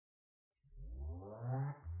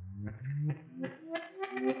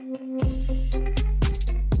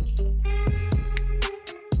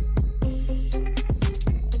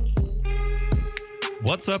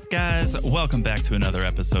What's up, guys? Welcome back to another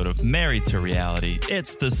episode of Married to Reality.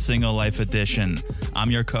 It's the Single Life Edition.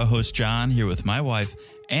 I'm your co-host, John, here with my wife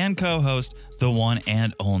and co-host, the one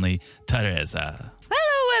and only Teresa.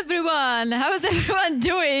 Hello, everyone. How's everyone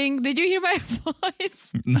doing? Did you hear my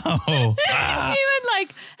voice? No.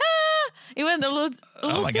 It went a little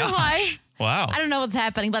too high. Wow. I don't know what's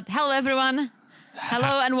happening, but hello, everyone.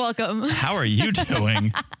 Hello and welcome. How are you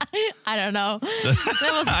doing? I don't know.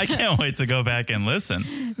 I can't wait to go back and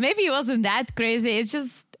listen. Maybe it wasn't that crazy. It's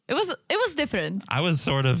just, it was different. I was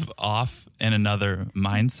sort of off in another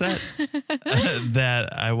mindset that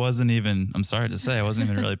I wasn't even, I'm sorry to say, I wasn't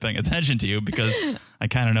even really paying attention to you because I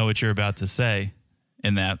kind of know what you're about to say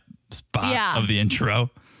in that spot of the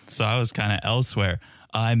intro. So I was kind of elsewhere.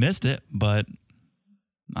 I missed it, but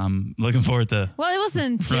I'm looking forward to. Well, it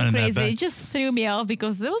wasn't too crazy. It just threw me off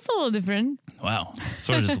because it was a little different. Wow.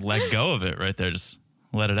 Sort of just let go of it right there. Just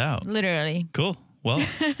let it out. Literally. Cool. Well,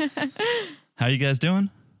 how you guys doing?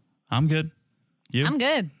 I'm good. You? I'm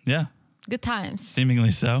good. Yeah. Good times.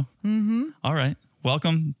 Seemingly so. Mm-hmm. All right.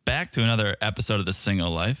 Welcome back to another episode of The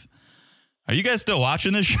Single Life. Are you guys still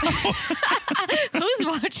watching this show? Who's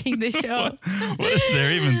watching this show? What is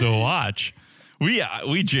there even to watch?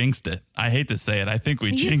 We jinxed it. I hate to say it. I think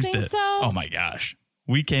we jinxed it. So? Oh my gosh.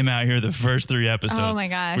 We came out here the first 3 episodes. Oh my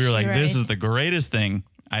gosh. We were like, you're this right. is the greatest thing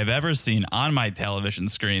I've ever seen on my television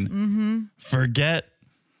screen. Mm-hmm. Forget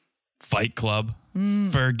Fight Club.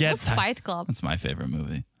 Forget What's Fight Club? That's my favorite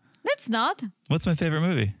movie. That's not. What's my favorite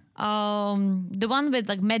movie? The one with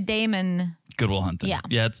like Matt Damon. Good Will Hunting.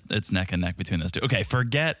 Yeah. It's neck and neck between those two. Okay,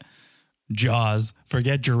 forget Jaws.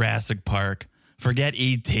 Forget Jurassic Park. Forget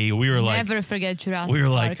E.T. We were like, never forget Jurassic we were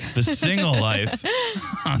Park. like, The Single Life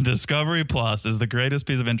on Discovery Plus is the greatest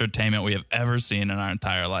piece of entertainment we have ever seen in our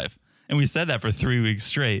entire life. And we said that for 3 weeks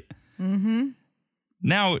straight. Mm-hmm.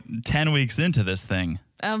 Now, 10 weeks into this thing,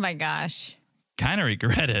 Oh my gosh. kind of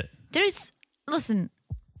regret it. Listen,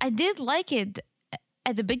 I did like it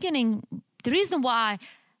at the beginning. The reason why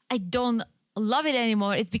I don't love it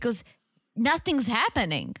anymore is because nothing's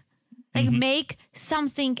happening. Like, make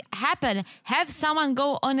something happen. Have someone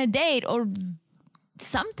go on a date or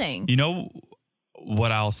something. You know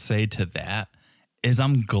what I'll say to that is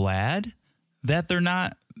I'm glad that they're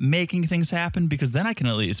not making things happen because then I can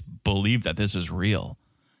at least believe that this is real.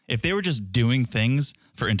 If they were just doing things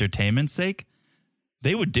for entertainment's sake,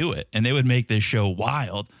 they would do it and they would make this show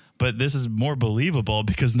wild. But this is more believable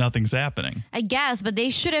because nothing's happening. I guess, but they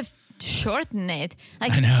should have shortened it.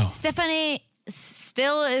 Like, I know. Stephanie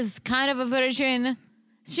still is kind of a virgin.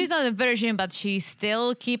 She's not a virgin, but she's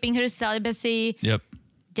still keeping her celibacy. Yep.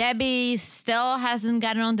 Debbie still hasn't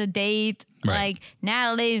gotten on the date. Right. Like,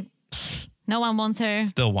 Natalie, no one wants her.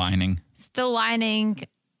 Still whining. Still whining.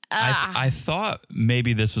 I thought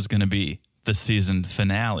maybe this was going to be the season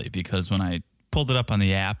finale because when I pulled it up on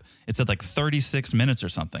the app, it said like 36 minutes or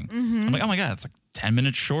something. Mm-hmm. I'm like, oh my God, it's like 10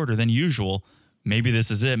 minutes shorter than usual. Maybe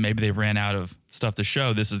this is it. Maybe they ran out of stuff to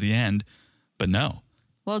show. This is the end. But no.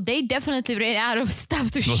 Well, they definitely ran out of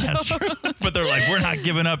stuff to Well, show. that's true. But they're like, we're not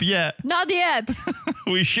giving up yet. Not yet.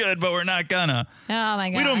 We should, but we're not gonna. Oh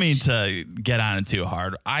my gosh. We don't mean to get on it too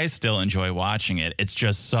hard. I still enjoy watching it. It's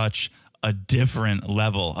just such a different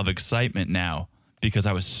level of excitement now because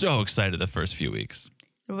I was so excited the first few weeks.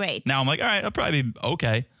 Right. Now I'm like, all right, I'll probably be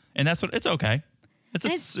okay. And that's what it's okay. It's a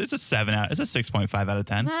 6.5 out of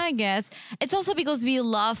 10. I guess. It's also because we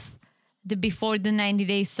love the Before the 90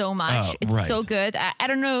 Days so much. Oh, it's right. so good. I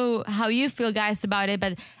don't know how you feel, guys, about it,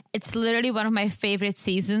 but it's literally one of my favorite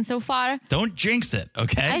seasons so far. Don't jinx it,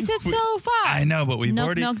 okay? I said so far. I know, but we've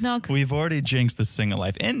Knock, knock, knock. we've already jinxed the Single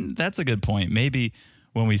Life. And that's a good point. Maybe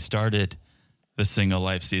when we started the Single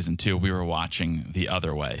Life season 2, we were watching The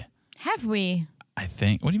Other Way. Have we? I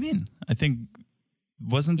think. What do you mean? I think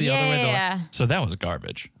wasn't The Other Way Yeah. So that was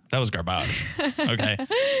garbage. That was garbage. Okay.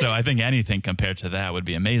 So I think anything compared to that would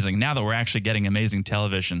be amazing. Now that we're actually getting amazing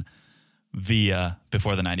television via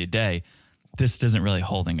Before the 90 Day, this isn't really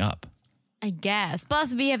holding up. I guess.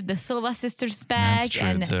 Plus, we have the Silva sisters back. That's true,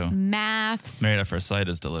 and too. Maths. Married at First Sight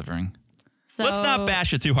is delivering. So Let's not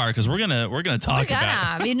bash it too hard because we're gonna talk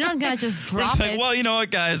about it. We're not gonna just drop Like, it. well, you know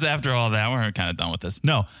what, guys? After all that, we're kind of done with this.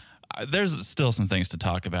 No, there's still some things to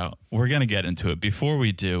talk about. We're gonna get into it. Before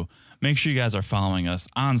we do, make sure you guys are following us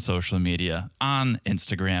on social media, on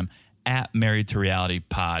Instagram at Married to Reality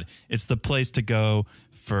Pod. It's the place to go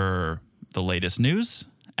for the latest news,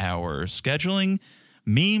 our scheduling,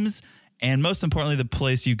 memes, and most importantly, the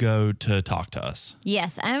place you go to talk to us.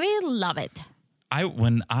 Yes, and we love it.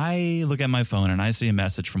 When I look at my phone and I see a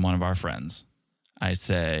message from one of our friends, I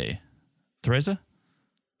say, Teresa,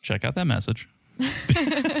 check out that message.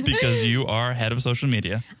 because you are head of social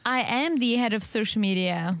media. I am the head of social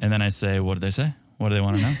media. And then I say, what do they say? What do they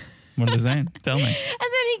want to know? What are they saying? Tell me. And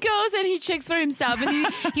then he goes and he checks for himself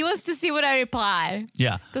and he wants to see what I reply.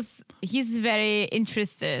 Yeah. Because he's very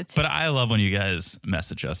interested. But I love when you guys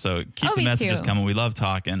message us. So keep the me messages too. coming. We love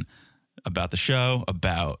talking about the show,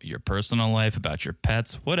 about your personal life, about your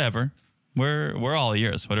pets, whatever. We're all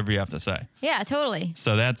ears, whatever you have to say. Yeah, totally.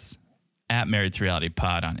 So that's at Married to Reality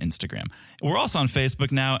Pod on Instagram. We're also on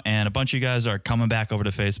Facebook now, and a bunch of you guys are coming back over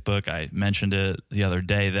to Facebook. I mentioned it the other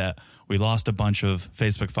day that we lost a bunch of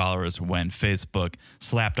Facebook followers when Facebook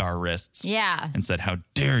slapped our wrists Yeah. and said, how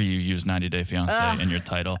dare you use 90 Day Fiancé in your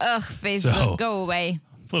title. Ugh, Facebook, So- go away.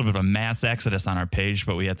 A little bit of a mass exodus on our page,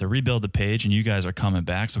 but we had to rebuild the page, and you guys are coming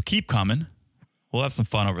back. So keep coming. We'll have some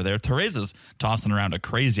fun over there. Teresa's tossing around a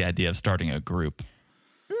crazy idea of starting a group.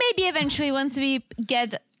 Maybe eventually once we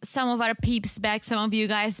get some of our peeps back, some of you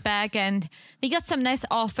guys back, and we got some nice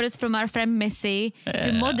offers from our friend Missy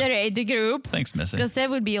to moderate the group. Thanks, Missy. Because that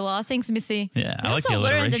would be a lot. Thanks, Missy. Yeah, I We like the also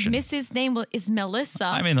learned that alliteration. Missy's name is Melissa.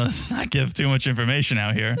 I mean, let's not give too much information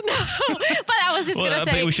out here. but I was just Well, going to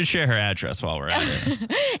but say, we should share her address while we're at it.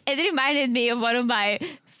 it reminded me of one of my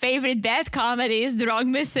favorite bad comedies, The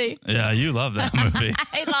Wrong Missy. Yeah, you love that movie.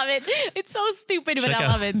 I love it. It's so stupid, but I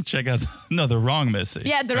love it. Check out, no, The Wrong Missy.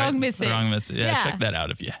 Yeah, The Wrong Missy. The Wrong Missy. Yeah, Yeah. check that out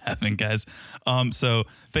if you haven't, guys. So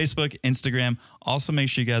Facebook, Instagram. Also, make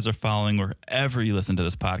sure you guys are following wherever you listen to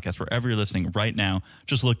this podcast, wherever you're listening right now.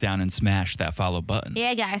 Just look down and smash that follow button.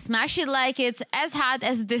 Yeah, guys, smash it like it's as hot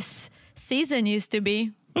as this season used to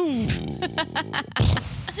be.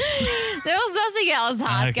 There was nothing else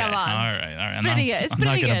hot. Okay, Come on. All right. It's pretty good. It's I'm not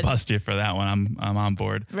pretty going to good. bust you for that one. I'm on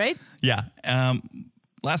board. Right? Yeah.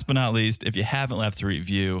 Last but not least, if you haven't left a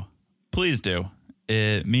review, please do.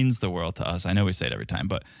 It means the world to us. I know we say it every time,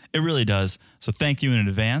 but it really does. So thank you in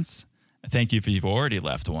advance. Thank you if you've already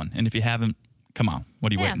left one. And if you haven't, come on.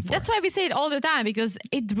 What are you waiting for? That's why we say it all the time, because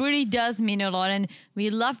it really does mean a lot and we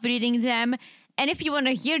love reading them. And if you want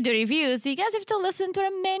to hear the reviews, you guys have to listen to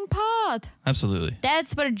our main pod. Absolutely.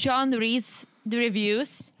 That's where John reads the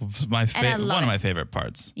reviews. My And I love one of it. my favorite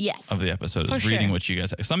parts Yes, of the episode for is reading sure. what you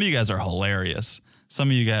guys have. Some of you guys are hilarious. Some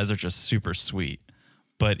of you guys are just super sweet.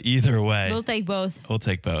 But either way, We'll take both. we'll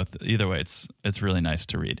take both. Either way, it's really nice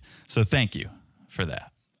to read. So thank you for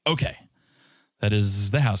that. Okay. That is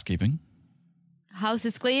the housekeeping. House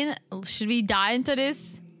is clean. Should we dive into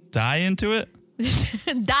this? Die into it?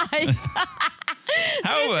 Dive.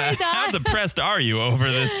 How depressed are you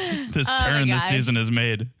over this turn this gosh. season has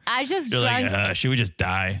made? I just You're drank. like, should we just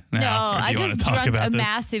die now? no, Or do I you want just to talk drank about a this?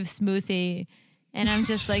 massive smoothie. And I'm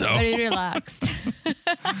just like So- very relaxed.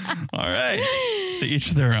 All right. To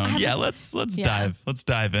each their own. Yeah, let's yeah.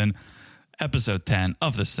 dive in. Episode 10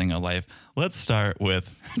 of The Single Life. Let's start with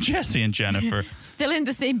Jesse and Jennifer. Still in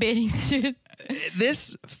the same bathing suit.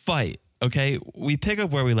 This fight, okay, we pick up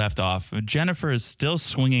where we left off. Jennifer is still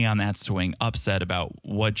swinging on that swing, upset about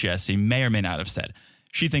what Jesse may or may not have said.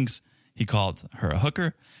 She thinks he called her a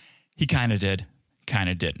hooker. He kind of did, kind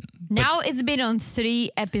of didn't. Now it's been on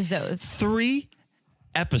 3 episodes. 3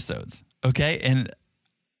 episodes, okay? And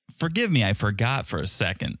forgive me, I forgot for a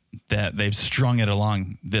second that they've strung it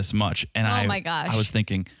along this much. And my gosh. I was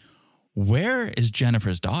thinking, where is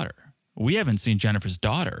Jennifer's daughter? We haven't seen Jennifer's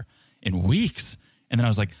daughter in weeks. And then I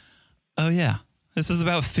was like, oh yeah, this is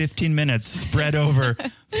about 15 minutes spread over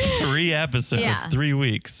 3 episodes, Yeah. 3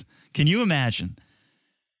 weeks. Can you imagine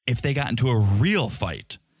if they got into a real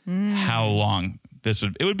fight, how long this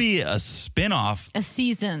would, it would be a spin-off A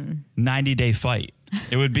season. 90-day fight.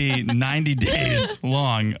 It would be 90 days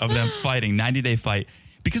long of them fighting, 90-day fight.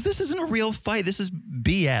 Because this isn't a real fight. This is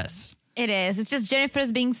BS. It is. It's just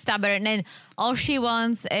Jennifer's being stubborn and all she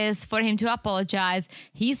wants is for him to apologize.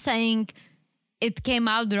 He's saying it came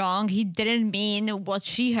out wrong. He didn't mean what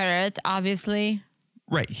she heard, obviously.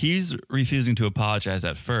 Right. He's refusing to apologize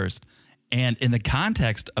at first. And in the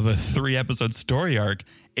context of a 3-episode story arc,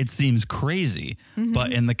 it seems crazy.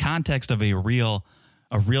 But in the context of a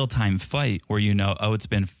real-time fight where you know, oh, it's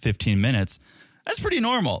been 15 minutes, that's pretty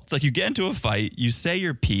normal. It's like you get into a fight, you say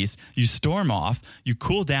your piece, you storm off, you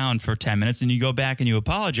cool down for 10 minutes, and you go back and you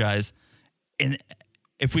apologize. And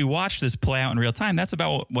if we watch this play out in real time, that's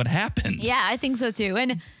about what happened. Yeah, I think so too.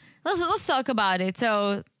 And let's talk about it.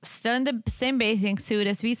 So, still in the same bathing suit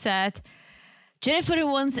as we said. Jennifer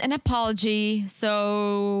wants an apology.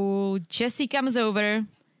 So Jesse comes over.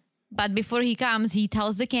 But before he comes, he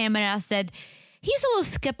tells the cameras that he's a little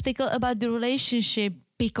skeptical about the relationship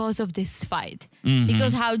because of this fight.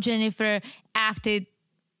 Because how Jennifer acted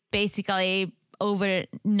basically over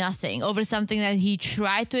nothing, over something that he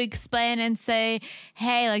tried to explain and say,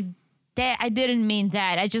 hey, like, I didn't mean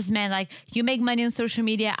that. I just meant like, you make money on social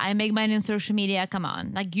media. I make money on social media. Come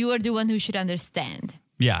on. Like, you are the one who should understand.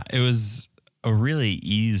 Yeah, it was a really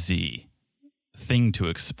easy thing to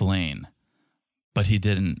explain, but he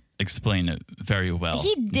didn't explain it very well.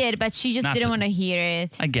 He did, but she just didn't want to hear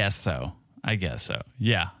it. I guess so.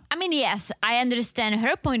 Yeah. I mean, yes, I understand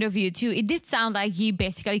her point of view too. It did sound like he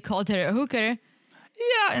basically called her a hooker.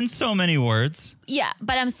 Yeah, in so many words. Yeah,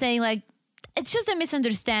 but I'm saying like, it's just a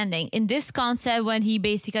misunderstanding. In this concept, when he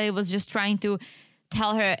basically was just trying to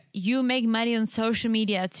tell her, you make money on social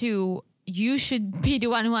media too, you should be the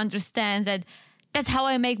one who understands that that's how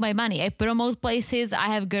I make my money. I promote places. I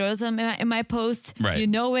have girls in my posts. Right. You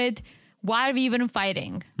know it. Why are we even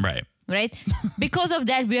fighting? Right. Right? Because of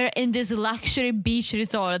that, we're in this luxury beach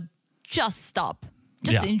resort. Just stop.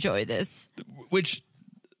 Just enjoy this. Which,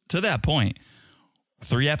 to that point,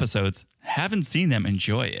 3 episodes, haven't seen them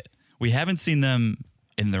enjoy it. We haven't seen them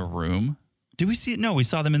in the room. Did we see it? No, we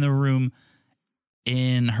saw them in the room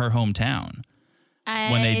in her hometown.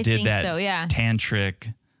 When they did that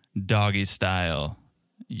tantric doggy style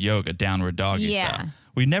yoga, downward doggy style.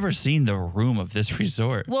 We've never seen the room of this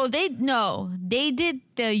resort. Well, they did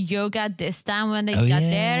the yoga this time when they got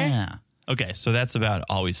there. Okay, so that's about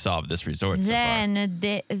all we saw of this resort so far.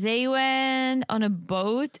 Then they went on a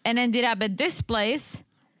boat and ended up at this place.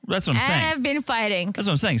 That's what I'm saying. And I've been fighting. That's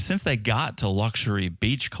what I'm saying. Since they got to Luxury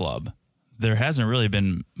Beach Club, there hasn't really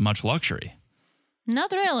been much luxury.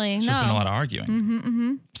 Not really, It's no. just been a lot of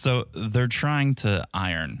arguing. So they're trying to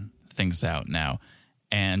iron things out now.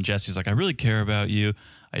 And Jesse's like, I really care about you.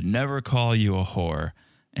 I'd never call you a whore.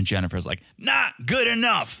 And Jennifer's like, not good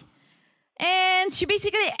enough. And she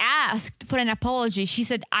basically asked for an apology. She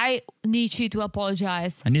said, I need you to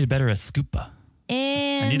apologize. I need a better scupa.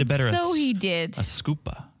 And I need a better so he did. A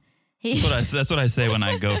scupa. That's what I say when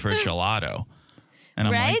I go for a gelato. And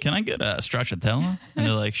I'm like, can I get a stracciatella? And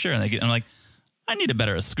they're like, sure. And I'm like, I need a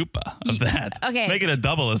better scupa of that. Okay. Make it a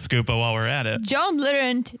double scupa while we're at it. John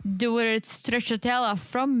learned the word stracciatella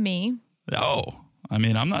from me. Oh, I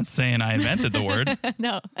mean, I'm not saying I invented the word.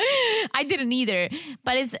 No, I didn't either.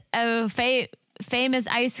 But it's a famous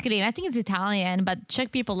ice cream. I think it's Italian, but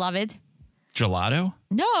Czech people love it. Gelato?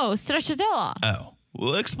 No, stracciatella. Oh,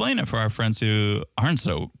 well, explain it for our friends who aren't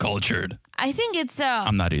so cultured. I think it's...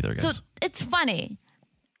 I'm not either, guys. So it's funny.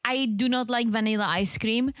 I do not like vanilla ice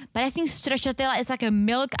cream, but I think stracciatella is like a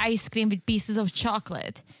milk ice cream with pieces of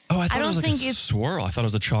chocolate. Oh, I thought it was like think a swirl. I thought it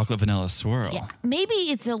was a chocolate vanilla swirl. Yeah, maybe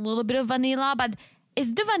it's a little bit of vanilla, but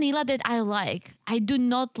it's the vanilla that I like. I do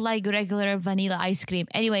not like regular vanilla ice cream.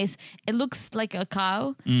 Anyways, it looks like a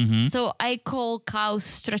cow, so I call cows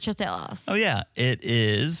stracciatellas. Oh, yeah. It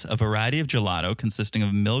is a variety of gelato consisting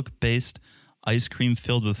of milk-based ice cream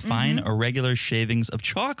filled with fine, irregular shavings of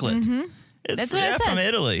chocolate. It's That's what I said. From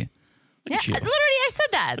Italy. Look at you. Literally, I said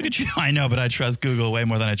that. Look at you. I know, but I trust Google way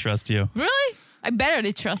more than I trust you. Really? I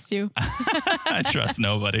barely trust you. I trust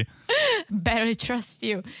nobody. Barely trust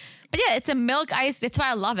you. But yeah, it's a milk ice. That's why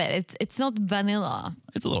I love it. It's not vanilla.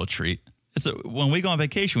 It's a little treat. When we go on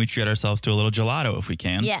vacation, we treat ourselves to a little gelato if we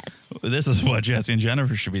can. Yes. This is what Jesse and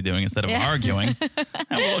Jennifer should be doing instead of arguing. Have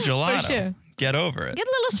a little gelato. For sure. Get over it. Get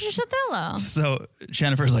a little stracciatella. So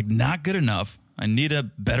Jennifer's like, not good enough. I need a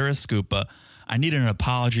better scupa. I need an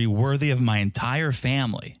apology worthy of my entire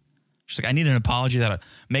family. She's like, I need an apology that'll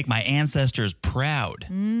make my ancestors proud.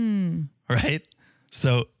 Right?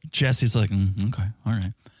 So Jesse's like, okay, all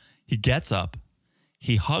right. He gets up,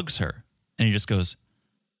 he hugs her, and he just goes,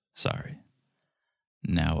 sorry.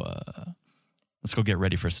 Now, let's go get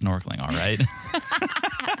ready for snorkeling, all right?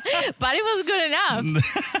 But it was good enough.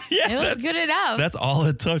 Yeah, it was good enough. That's all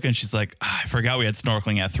it took. And she's like, I forgot we had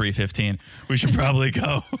snorkeling at 3:15. We should probably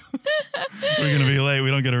go. We're going to be late.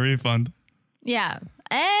 We don't get a refund. Yeah.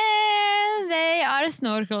 And they are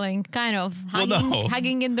snorkeling, kind of.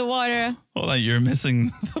 Hugging in the water. Hold on. You're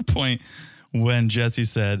missing the point when Jesse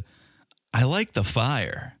said, I like the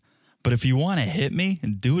fire, but if you want to hit me,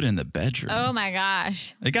 do it in the bedroom. Oh, my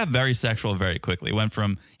gosh. It got very sexual very quickly. It went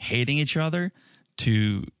from hating each other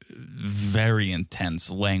to very intense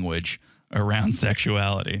language around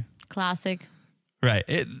sexuality. Classic. Right.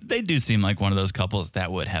 They do seem like one of those couples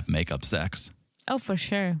that would have makeup sex. Oh, for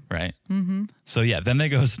sure. Right? Mm-hmm. So, yeah, then they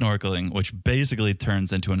go snorkeling, which basically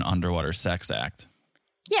turns into an underwater sex act.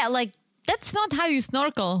 Yeah, like, that's not how you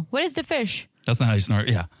snorkel. Where is the fish? That's not how you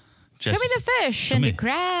snorkel. Yeah. Show me the fish and the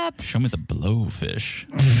crabs. Show me the blowfish.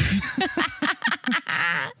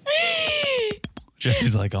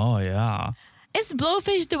 Jesse's like, oh, yeah. Is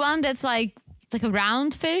blowfish the one that's like a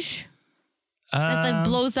round fish? That like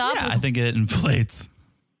blows up? Yeah, I think it inflates.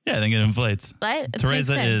 Yeah, I think it inflates. Right?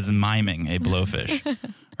 Teresa is miming a blowfish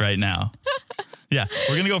right now. Yeah,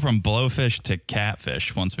 we're going to go from blowfish to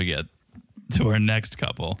catfish once we get to our next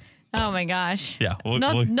couple. Oh my gosh. Yeah.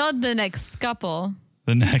 Not the next couple.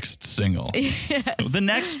 The next single. Yes. The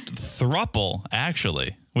next thruple,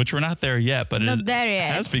 actually, which we're not there yet, but Not there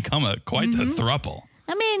yet. has become quite the thruple.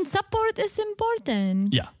 I mean, support is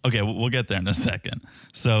important. Yeah. Okay, we'll get there in a second.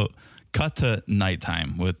 So, cut to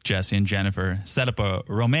nighttime with Jesse and Jennifer, set up a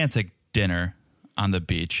romantic dinner on the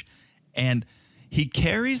beach, and he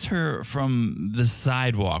carries her from the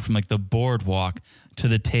sidewalk, from like the boardwalk to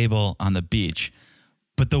the table on the beach.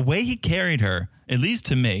 But the way he carried her, at least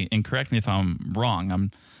to me, and correct me if I'm wrong,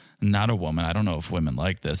 I'm not a woman. I don't know if women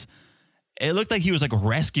like this. It looked like he was like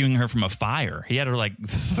rescuing her from a fire. He had her like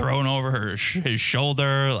thrown over his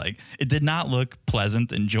shoulder. Like it did not look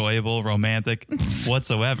pleasant, enjoyable, romantic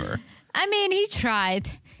whatsoever. I mean, he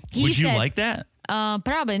tried. Would you like that?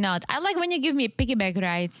 Probably not. I like when you give me piggyback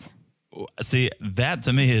rides. See, that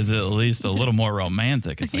to me is at least a little more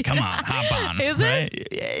romantic. It's like, come on, hop on. Is right?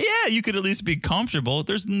 Yeah, you could at least be comfortable.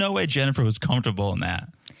 There's no way Jennifer was comfortable in that.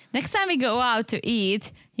 Next time we go out to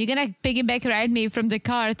eat, you're going to piggyback ride me from the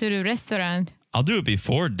car to the restaurant. I'll do it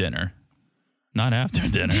before dinner, not after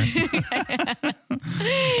dinner. I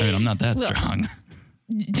mean, I'm not that strong.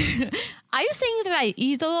 Are you saying that I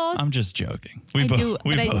eat a lot? I'm just joking. We do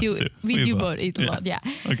We both eat a lot, yeah.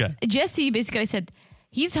 Okay. Jesse basically said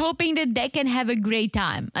he's hoping that they can have a great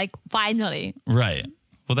time, like finally. Right.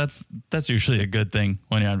 Well, that's usually a good thing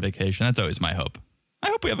when you're on vacation. That's always my hope. I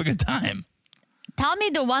hope we have a good time. Tell me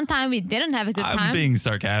the one time we didn't have a good time. I'm being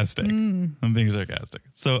sarcastic. I'm being sarcastic.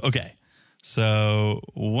 So, okay. So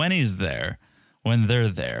when they're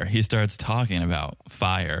there, he starts talking about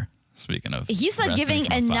fire. Speaking of, he's like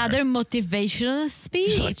giving another motivational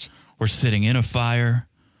speech. Like, we're sitting in a fire.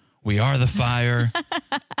 We are the fire.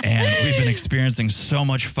 And we've been experiencing so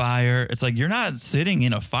much fire. It's like, you're not sitting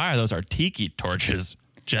in a fire. Those are tiki torches,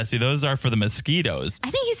 Jesse. Those are for the mosquitoes. I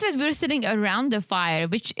think he said we're sitting around the fire,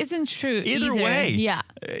 which isn't true Either way. Yeah.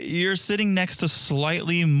 You're sitting next to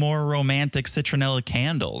slightly more romantic citronella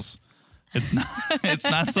candles. It's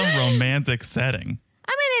not some romantic setting.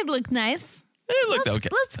 I mean, it looked nice. It looked okay.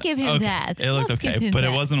 Let's give him that. It looked okay, but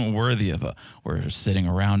it wasn't worthy of we're sitting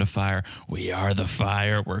around a fire. We are the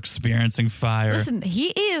fire. We're experiencing fire. Listen,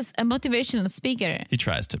 he is a motivational speaker. He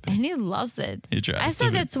tries to be. And he loves it. He tries I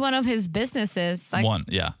thought that's one of his businesses. Like, one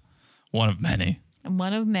of many.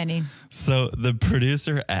 One of many. So the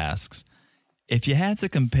producer asks, if you had to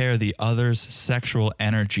compare the other's sexual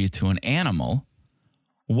energy to an animal,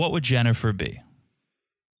 what would Jennifer be?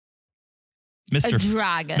 A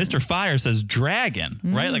dragon. Mr. Fire says dragon,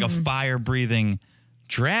 right? Like a fire-breathing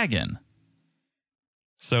dragon.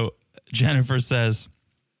 So Jennifer says,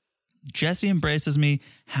 Jesse embraces me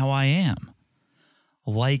how I am,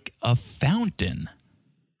 like a fountain.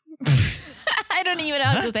 I don't even know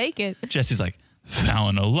how to take it. Jesse's like,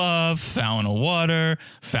 fountain of love, fountain of water,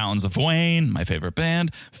 fountains of Wayne, my favorite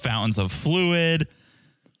band, fountains of fluid.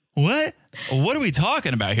 What? What are we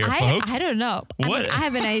talking about here, folks? I don't know. What? I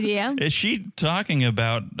have an idea. Is she talking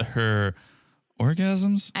about her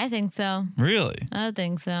orgasms? I think so. Really? I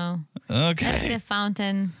think so. Okay. That's a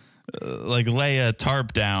fountain. Like lay a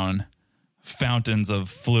tarp down, fountains of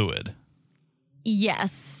fluid.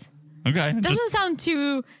 Yes. Okay. Doesn't sound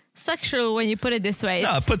too sexual when you put it this way.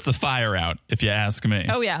 No, it puts the fire out, if you ask me.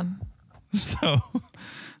 Oh, yeah. So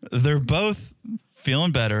they're both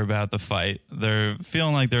feeling better about the fight. They're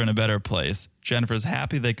feeling like they're in a better place. Jennifer's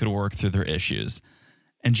happy they could work through their issues.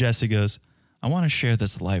 And Jesse goes, I want to share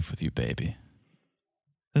this life with you, baby.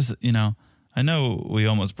 I know we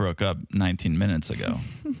almost broke up 19 minutes ago,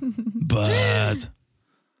 but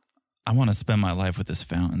I want to spend my life with this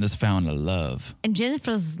fountain of love. And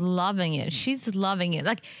Jennifer's loving it. She's loving it.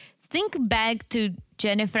 Like, think back to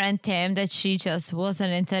Jennifer and Tim that she just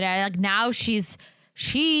wasn't into that. Like, now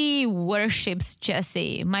she worships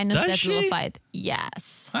Jesse, minus that little fight.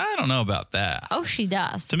 Yes. I don't know about that. Oh, she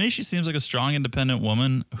does. To me, she seems like a strong, independent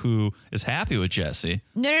woman who is happy with Jesse.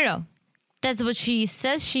 No. That's what she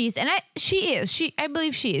says she is. And she is. I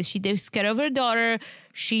believe she is. She takes care of her daughter.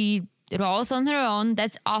 She rolls on her own.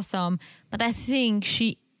 That's awesome. But I think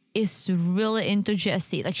she is really into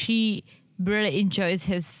Jesse. Like, she really enjoys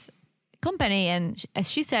his company. And as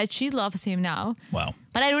she said, she loves him now. Wow.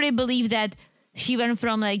 But I really believe that she went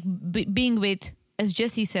from like being with, as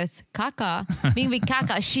Jesse says, Kaka, being with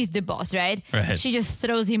Kaka, she's the boss, right? Right. She just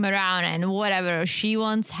throws him around and whatever she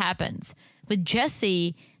wants happens. But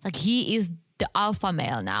Jesse, like, he is the alpha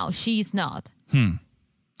male now. She's not. Okay.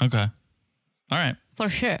 All right. For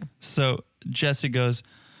sure. So Jesse goes,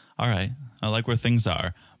 all right, I like where things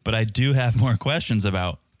are, but I do have more questions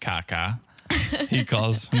about Kaka. He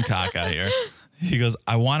calls him Kaka here. He goes,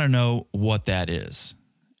 I want to know what that is.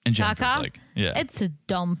 And Jennifer's Caca? like, yeah. It's a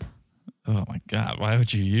dump. Oh my God, why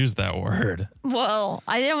would you use that word? Well,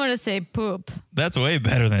 I didn't want to say poop. That's way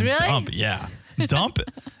better than Really? dump. Yeah. Dump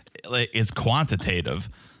like is quantitative.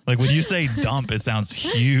 Like when you say dump, it sounds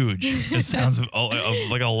huge. It sounds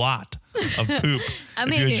like a lot of poop. I if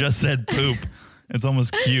mean- you had just said poop, it's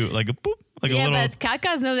almost cute. Like a poop. Like a Yeah, little. but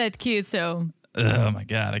caca's not that cute, so. Oh my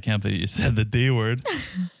God, I can't believe you said the D word.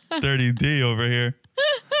 Dirty D over here.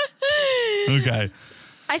 Okay.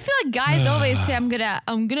 I feel like guys always say, I'm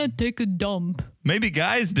gonna take a dump. Maybe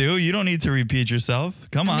guys do. You don't need to repeat yourself.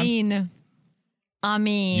 Come on. I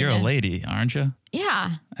mean. You're a lady, aren't you?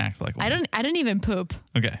 Yeah. Act like one. I don't even poop.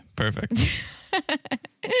 Okay, perfect.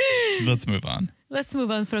 Let's move on. Let's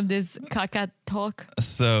move on from this caca talk.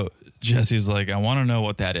 So Jesse's like, I want to know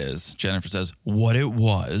what that is. Jennifer says, what it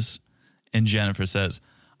was. And Jennifer says,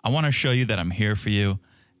 I want to show you that I'm here for you.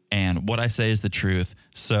 And what I say is the truth.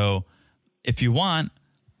 So if you want,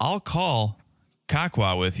 I'll call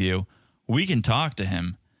Kakwa with you. We can talk to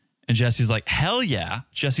him. And Jesse's like, hell yeah.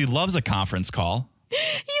 Jesse loves a conference call.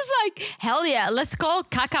 He's like, hell yeah, let's call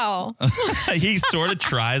Cacao. He sort of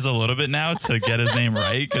tries a little bit now to get his name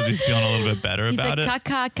right because he's feeling a little bit better He's about like, it.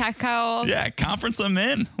 Caca, Cacao. Yeah, conference him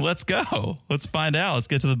in. Let's go. Let's find out. Let's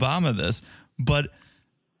get to the bottom of this. But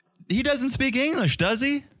he doesn't speak English, does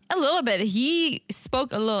he? A little bit. He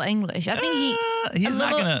spoke a little English. I think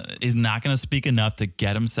He's not gonna speak enough to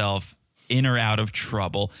get himself in or out of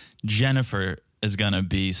trouble. Jennifer is gonna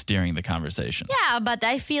be steering the conversation. Yeah, but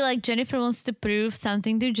I feel like Jennifer wants to prove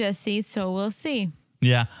something to Jesse, so we'll see.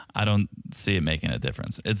 Yeah, I don't see it making a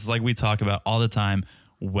difference. It's like we talk about all the time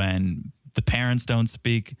when the parents don't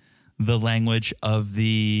speak the language of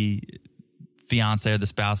the fiance or the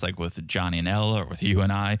spouse, like with Johnny and Ella or with you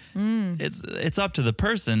and I. It's up to the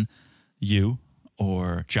person, you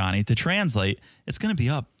or Johnny, to translate. It's going to be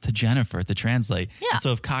up to Jennifer to translate. Yeah. And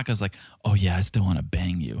so if Kaka's like, oh yeah, I still want to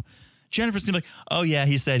bang you, Jennifer's going to be like, oh yeah,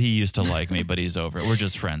 he said he used to like me, but he's over it. We're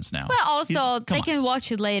just friends now. But also, Come they on. can watch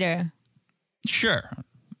it later. Sure.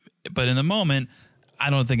 But in the moment, I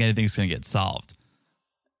don't think anything's going to get solved.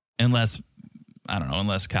 Unless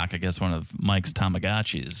Kaka gets one of Mike's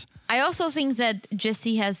Tamagotchis. I also think that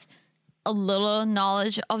Jesse has a little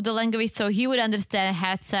knowledge of the language, so he would understand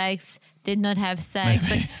had sex, did not have sex.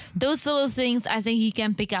 Maybe. Like those little things I think he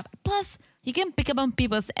can pick up. Plus, you can pick up on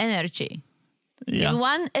people's energy. Yeah. If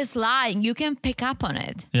one is lying, you can pick up on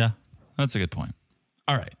it. Yeah. That's a good point.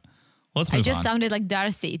 All right. Let's move I just on. sounded like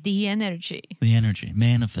Darcy, the energy. The energy.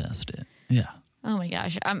 Manifest it. Yeah. Oh my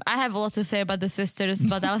gosh. I have a lot to say about the sisters,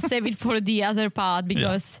 but I'll save it for the other part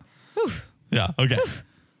because whew, Yeah. Okay.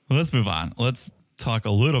 Let's move on. Let's talk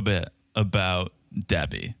a little bit about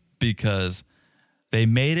Debbie because they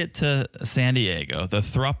made it to San Diego. The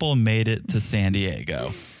throuple made it to San Diego.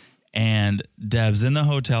 And Deb's in the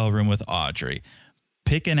hotel room with Audrey,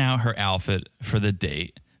 picking out her outfit for the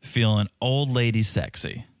date, feeling old lady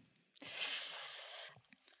sexy.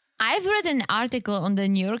 I've read an article on the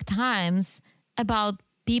New York Times about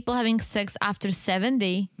people having sex after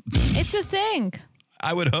 70. It's a thing.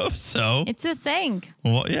 I would hope so. It's a thing.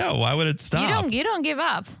 Well, yeah. Why would it stop? You don't give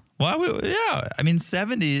up. Why would? Yeah. I mean,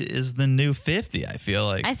 70 is the new 50. I feel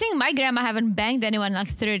like. I think my grandma haven't banged anyone in like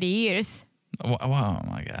 30 years. Wow, oh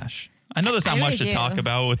my gosh. I know there's not I much really to do. talk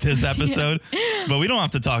about with this episode, but we don't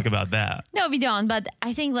have to talk about that. No, we don't. But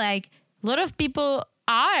I think like a lot of people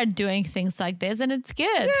are doing things like this, and it's good.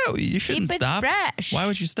 Yeah, you shouldn't Keep it stop. fresh. Why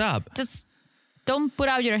would you stop? Just don't put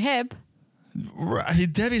out your hip.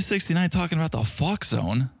 Right, Debbie's 69 talking about the fuck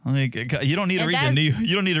zone. Like you don't need to And read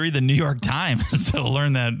you don't need to read the New York Times to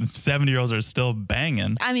learn that 70-year-olds are still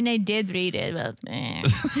banging. I mean, I did read it, but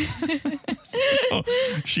So,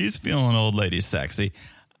 she's feeling old lady sexy.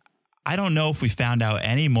 I don't know if we found out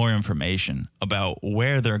any more information about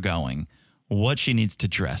where they're going, what she needs to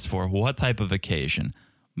dress for, what type of occasion,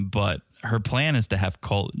 but her plan is to have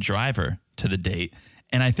Colt drive her to the date.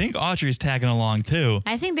 And I think Audrey's tagging along too.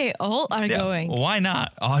 I think they all are Yeah, going. why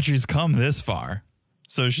not? Audrey's come this far.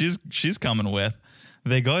 So she's coming with.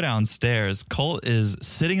 They go downstairs. Colt is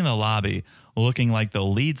sitting in the lobby looking like the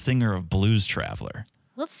lead singer of Blues Traveler.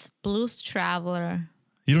 What's Blues Traveler?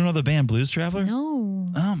 You don't know the band Blues Traveler? No.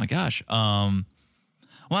 Oh my gosh.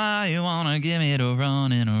 Why you wanna give me to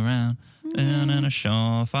running around and in a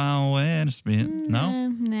surefire way to speed? No?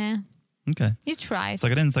 Nah. Okay. You try.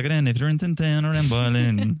 Suck it in, suck it in. If you're in Tintin or in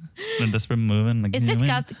Berlin, a desperate moving. Like, Is it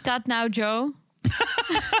cut now, Joe?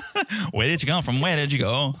 Where did you go from? Where did you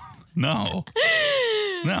go? No.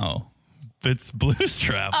 No. It's Blues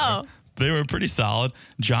Traveler. Oh. They were pretty solid.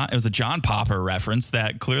 It was a John Popper reference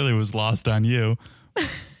that clearly was lost on you.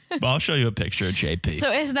 But I'll show you a picture of JP.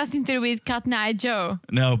 So it has nothing to do with Cotton Eye Joe.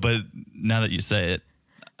 No, but now that you say it,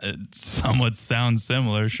 it somewhat sounds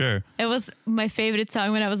similar, sure. It was my favorite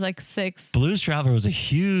song when I was like 6. Blues Traveler was a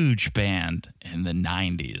huge band in the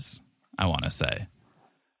 90s, I want to say.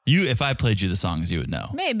 If I played you the songs, you would know.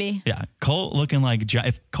 Maybe. Yeah, Colt looking like...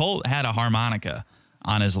 If Colt had a harmonica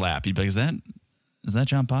on his lap, you'd be like, is that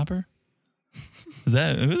John Popper? Is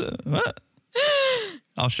that... What?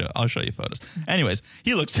 I'll show you photos. Anyways,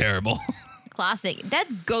 he looks terrible. Classic.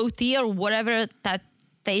 That goatee or whatever that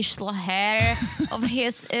facial hair of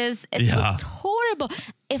his is, it looks horrible.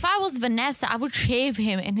 If I was Vanessa, I would shave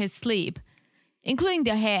him in his sleep, including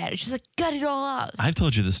the hair. Just like, cut it all out. I've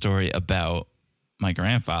told you the story about my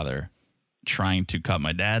grandfather trying to cut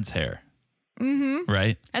my dad's hair. Mm-hmm.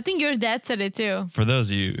 Right? I think your dad said it too. For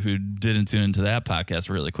those of you who didn't tune into that podcast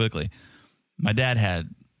really quickly, my dad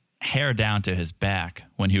had hair down to his back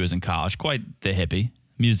when he was in college. Quite the hippie,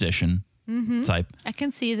 musician type. I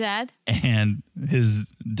can see that. And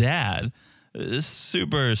his dad, this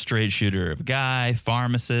super straight shooter of a guy,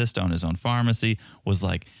 pharmacist, owned his own pharmacy, was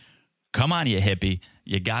like, come on, you hippie.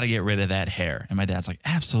 You got to get rid of that hair. And my dad's like,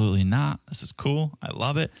 absolutely not. This is cool. I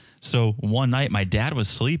love it. So one night my dad was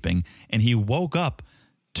sleeping and he woke up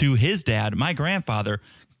to his dad, my grandfather,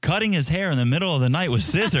 cutting his hair in the middle of the night with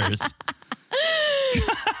scissors.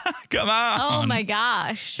 Come on. Oh my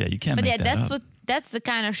gosh. Yeah, you can't But make yeah, that up. that's the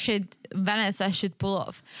kind of shit Vanessa should pull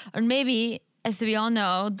off. Or maybe, as we all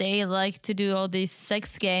know, they like to do all these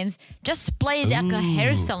sex games. Just play like a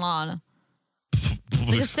hair salon.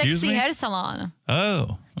 Like a Excuse sexy me? hair salon.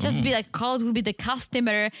 Oh. Just be like, Colt would be the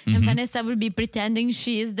customer and Vanessa would be pretending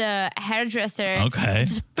she is the hairdresser. Okay.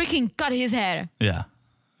 Just freaking cut his hair. Yeah.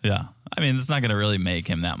 Yeah. I mean, it's not going to really make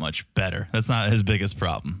him that much better. That's not his biggest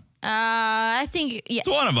problem. I think, yeah, It's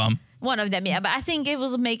one of them. one of them, yeah. But I think it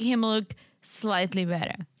will make him look slightly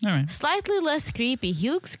better. All right. Slightly less creepy. He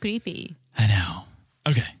looks creepy. I know.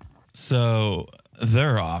 Okay. So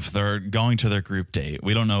they're off. They're going to their group date.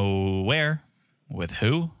 We don't know where, with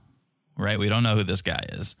who, right? We don't know who this guy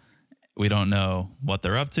is. We don't know what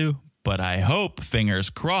they're up to, but I hope, fingers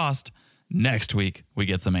crossed, next week we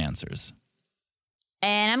get some answers.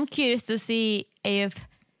 And I'm curious to see if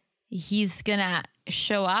he's gonna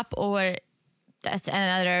show up or that's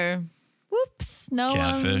another whoops.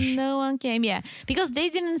 Catfish. No one came. Yeah. Because they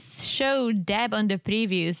didn't show Deb on the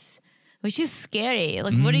previews, which is scary.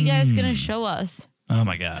 Like, what are you guys gonna show us? Oh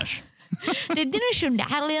my gosh. They didn't show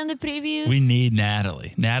Natalie on the previews. We need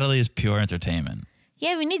Natalie. Natalie is pure entertainment.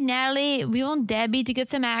 Yeah, we need Natalie. We want Debbie to get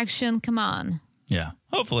some action. Come on. Yeah.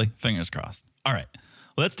 Hopefully. Fingers crossed. All right.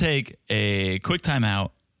 Let's take a quick time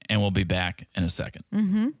out and we'll be back in a second.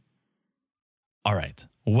 Mm-hmm. All right.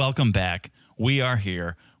 Welcome back. We are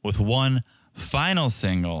here with one final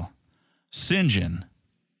single, Sinjin.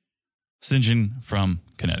 Sinjin from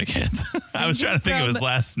Connecticut. I was trying to think of his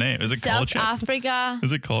last name. Is it South Colchester? Africa.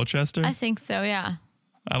 Is it Colchester? I think so, yeah.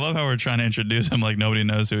 I love how we're trying to introduce him like nobody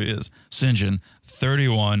knows who he is. Sinjin,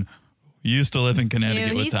 31, used to live in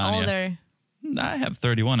Connecticut with He's Tanya. older. I have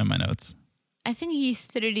 31 in my notes. I think he's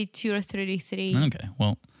 32 or 33. Okay,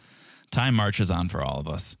 well, time marches on for all of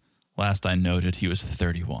us. Last I noted, he was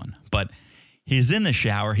 31. But he's in the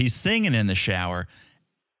shower. He's singing in the shower.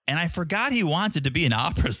 And I forgot he wanted to be an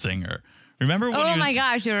opera singer. Remember when Oh my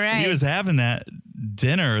gosh, you're right. He was having that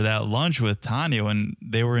dinner, that lunch with Tanya when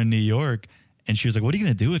they were in New York. And she was like, what are you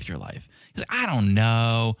going to do with your life? He's like, I don't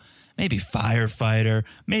know. Maybe firefighter,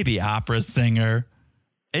 maybe opera singer.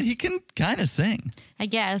 And he can kind of sing. I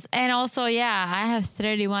guess. And also, yeah, I have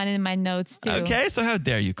 31 in my notes too. Okay, so how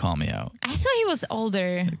dare you call me out? I thought he was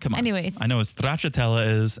older. Come on. Anyways. I know what Stracciatella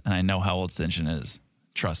is, and I know how old Sinjin is.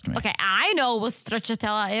 Trust me. Okay, I know what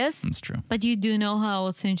stracciatella is. That's true. But you do know how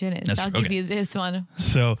old Sinjin is. That's I'll true. give Okay. you this one.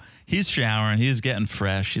 So he's showering. He's getting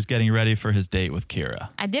fresh. He's getting ready for his date with Kira.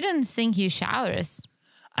 I didn't think he showers.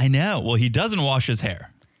 I know. Well, he doesn't wash his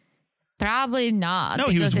hair. Probably not. No,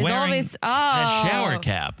 he was because it wearing always, that shower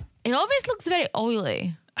cap. It always looks very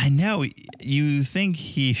oily. I know. You think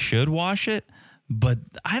he should wash it, but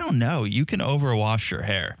I don't know. You can overwash your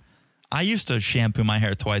hair. I used to shampoo my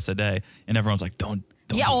hair twice a day, and everyone's like, don't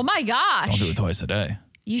Yeah, do oh my gosh. Don't do it twice a day.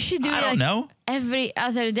 You should do it I don't like know. every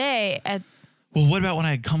other day. Well, what about when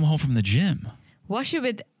I come home from the gym? Wash it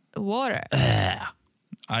with water.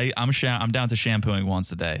 I'm down to shampooing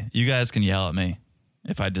once a day. You guys can yell at me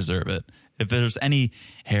if I deserve it. If there's any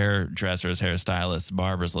hairdressers, hairstylists,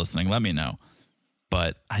 barbers listening, let me know.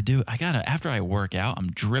 But after I work out, I'm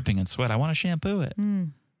dripping in sweat. I want to shampoo it.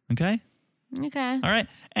 Okay? Okay. All right.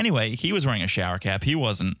 Anyway, he was wearing a shower cap. He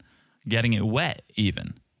wasn't getting it wet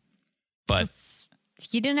even. But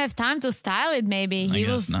he didn't have time to style it, maybe. He guess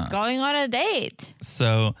was not. going on a date.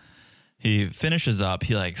 so he finishes up.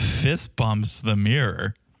 He like fist bumps the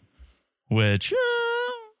mirror, which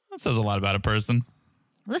that says a lot about a person.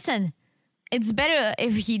 Listen, it's better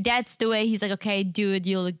if that's the way he's like, okay, dude,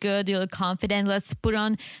 you look good, you look confident, let's put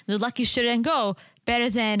on the lucky shirt and go. Better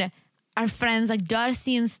than our friends like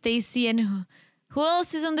Darcy and Stacy and who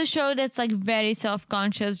else is on the show that's like very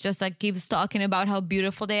self-conscious, just like keeps talking about how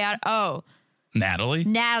beautiful they are. Oh, Natalie?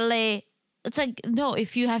 Natalie. It's like, no,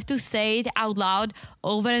 if you have to say it out loud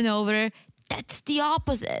over and over, that's the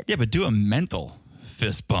opposite. Yeah, but do a mental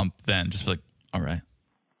fist bump then. Just be like, all right.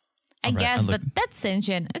 I All right, guess, I look- but that's St.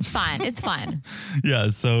 John. It's fine. It's fine. Yeah,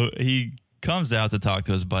 so he comes out to talk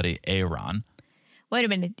to his buddy Aaron. Wait a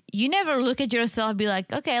minute. You never look at yourself and be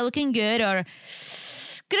like, okay, looking good, or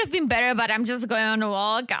could have been better, but I'm just going on a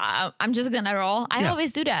walk. I'm just going to roll. I Yeah,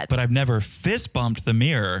 always do that. But I've never fist bumped the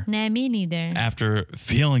mirror Nah, me neither. after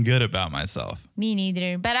feeling good about myself. Me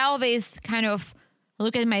neither. But I always kind of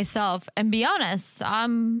look at myself and be honest.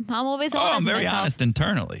 I'm always honest I'm with very myself. honest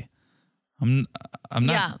internally. I'm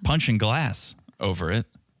not Yeah. punching glass over it.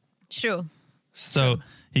 True. So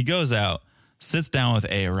he goes out, sits down with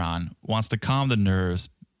Aaron, wants to calm the nerves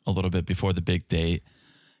a little bit before the big date.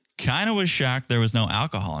 Kind of was shocked there was no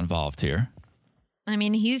alcohol involved here. I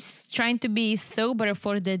mean, he's trying to be sober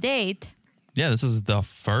for the date. Yeah, this is the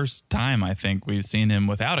first time I think we've seen him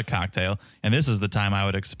without a cocktail, and this is the time I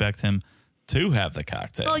would expect him to have the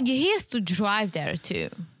cocktail. Well, he has to drive there too.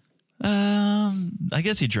 I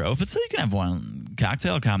guess he drove, but still you can have one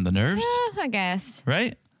cocktail, calm the nerves, I guess.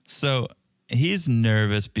 right? So he's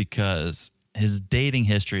nervous because his dating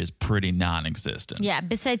history is pretty non-existent, Yeah,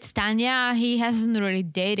 besides Tanya, he hasn't really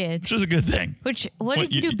dated. which is a good thing. What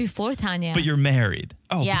did you do before Tanya? But you're married.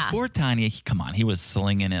 Oh, Yeah. before Tanya, come on, he was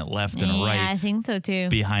slinging it left and yeah, right I think so too.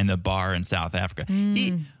 behind the bar in South Africa. Mm.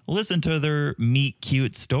 He listened to their meet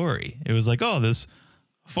cute story. It was like, oh, this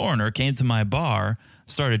foreigner came to my bar,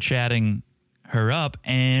 started chatting her up,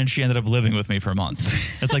 and she ended up living with me for months.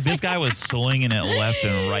 It's like this guy was slinging it left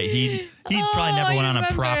and right. He probably never I went on a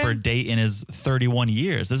remember. proper date in his 31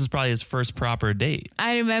 years. This is probably his first proper date.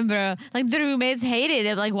 I remember, like, the roommates hated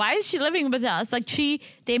it. Like, why is she living with us? Like,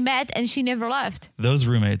 they met and she never left. Those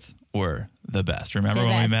roommates were the best. Remember The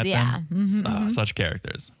when we best, met yeah. them? Such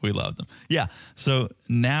characters. We loved them. Yeah. So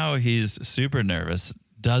now he's super nervous,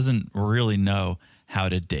 doesn't really know how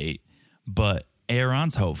to date, but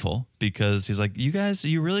Aaron's hopeful because he's like,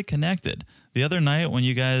 you really connected. The other night when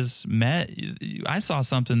you guys met, I saw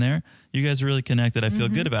something there. You guys really connected. I feel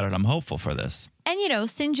good about it. I'm hopeful for this. And,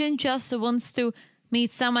 St. John just wants to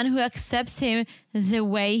meet someone who accepts him the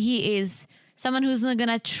way he is. Someone who's not going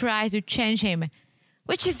to try to change him,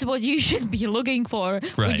 which is what you should be looking for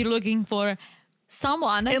when Right. you're looking for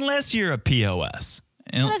someone. Unless you're a POS.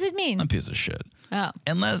 What does it mean? A piece of shit. Oh.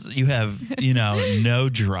 Unless you have, no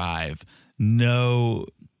drive, no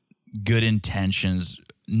good intentions,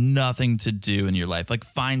 nothing to do in your life. Like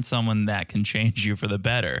find someone that can change you for the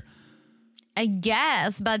better. I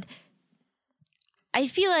guess, but I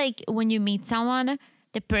feel like when you meet someone,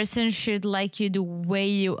 the person should like you the way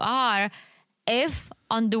you are. If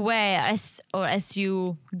on the way, as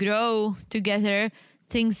you grow together,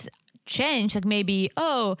 things change, like maybe,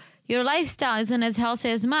 oh, your lifestyle isn't as healthy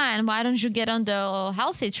as mine. Why don't you get on the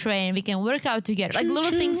healthy train? We can work out together. Like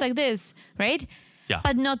little things like this, right? Yeah.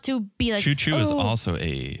 But not to be like, Choo choo oh, is also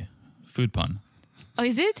a food pun. oh,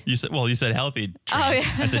 is it? You said healthy. Train. Oh,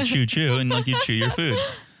 yeah. I said choo choo and like you chew your food.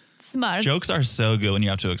 Smart. Jokes are so good when you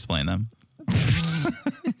have to explain them.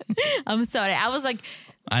 I'm sorry. I was like,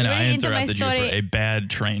 I know I really into my interrupted you story, for a bad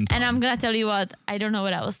train pun. and I'm going to tell you what, I don't know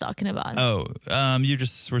what I was talking about. You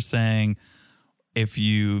just were saying if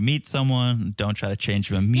you meet someone, don't try to change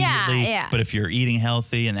them immediately. Yeah. But if you're eating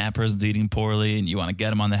healthy and that person's eating poorly and you want to get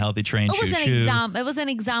them on the healthy train, It was choo an choo. example. It was an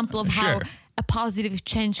example of how Sure. a positive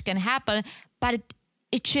change can happen, but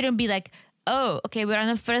it shouldn't be like, oh, okay, we're on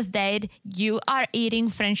the first date. You are eating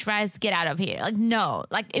French fries. Get out of here. Like, no.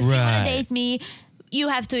 Like, if you want Right. to date me, you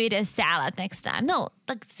have to eat a salad next time. No,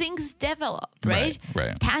 like things develop, right?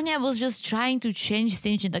 Right. Tanya was just trying to change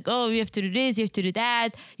things. Like, oh, you have to do this, you have to do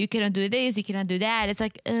that. You cannot do this, you cannot do that. It's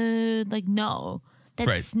like no, that's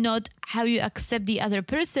Right. not how you accept the other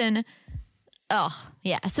person. Oh,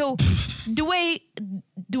 yeah. So the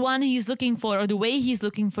one he's looking for, or the way he's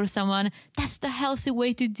looking for someone, that's the healthy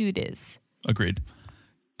way to do this. Agreed.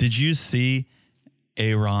 Did you see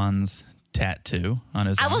Aaron's tattoo on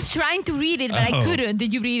his I arm? was trying to read it, but I Oh. couldn't.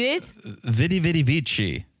 Did you read it? Vidi Vidi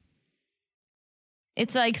Vici.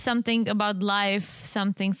 It's like something about life,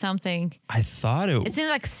 something. I thought it. Isn't it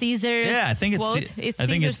like Caesar's I think quote? I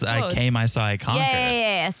think it's I came, I saw, I conquered.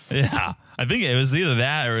 Yes. Yeah, I think it was either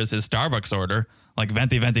that or it was his Starbucks order, like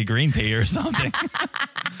venti venti green tea or something.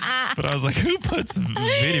 But I was like, who puts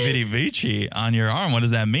vidi vidi vici on your arm? What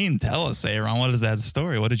does that mean? Tell us, Aaron. What is that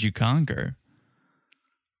story? What did you conquer?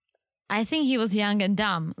 I think he was young and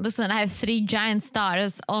dumb. Listen, I have 3 giant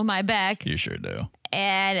stars on my back, You sure do.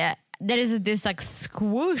 and there is this like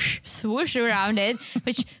swoosh around it,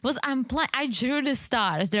 which was I drew the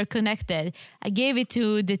stars. They're connected. I gave it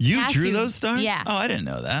to the You tattoo. drew those stars? Yeah. Oh, I didn't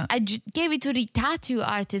know that. I gave it to the tattoo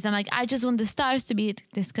artist. I'm like, I just want the stars to be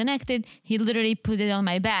disconnected. He literally put it on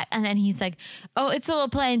my back. And then he's like, oh, it's a little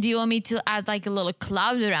plain. Do you want me to add like a little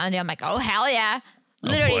cloud around it? I'm like, oh, hell yeah.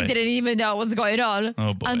 Literally boy. didn't even know what's going on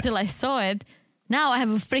Oh, boy. until I saw it. Now I have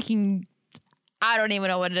a freaking, I don't even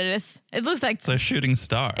know what it is. It looks like, It's a shooting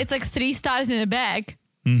star. it's like 3 stars in a bag.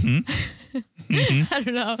 I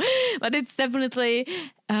don't know. But it's definitely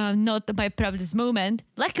not my proudest moment.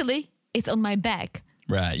 Luckily, it's on my back.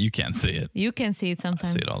 Right. You can't see it. You can see it I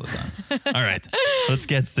sometimes. see it all the time. All right. Let's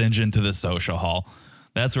get St. John to the social hall.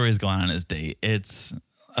 That's where he's going on his date. It's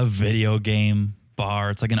a video game bar.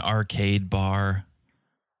 It's like an arcade bar.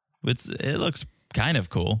 It looks kind of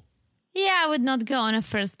cool. Yeah, I would not go on a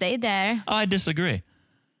first date there. Oh, I disagree.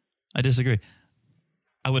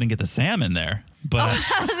 I wouldn't get the salmon there, but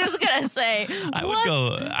I was just gonna say, I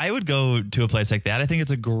would go to a place like that. I think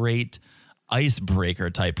it's a great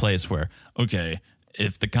icebreaker type place where, okay,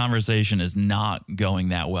 if the conversation is not going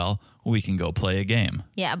that well, we can go play a game.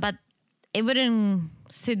 Yeah, but it wouldn't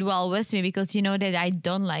sit well with me because you know that I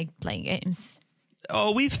don't like playing games.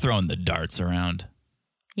 Oh, we've thrown the darts around.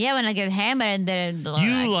 Yeah, when I get hammered and then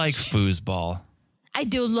You like foosball. I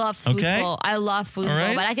do love football. Okay. I love football, All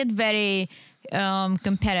right. but I get very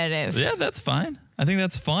competitive. Yeah, that's fine. I think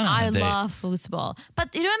that's fun. On I a date. love football.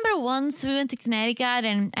 But you remember once we went to Connecticut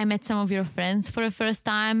and I met some of your friends for the first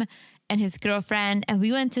time and his girlfriend, and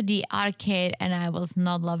we went to the arcade and I was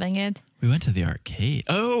not loving it. We went to the arcade.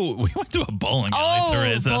 Oh, we went to a bowling alley,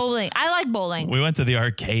 Teresa. Bowling. I like bowling. We went to the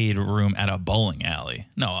arcade room at a bowling alley.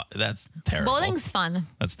 No, that's terrible. Bowling's fun.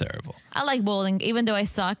 That's terrible. I like bowling, even though I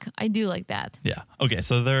suck. I do like that. Yeah. Okay,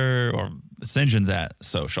 so St. John's at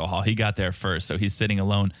social hall. He got there first, so he's sitting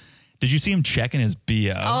alone. Did you see him checking his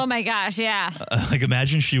BO? Oh my gosh, yeah. Like,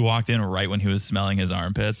 imagine she walked in right when he was smelling his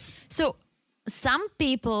armpits. So some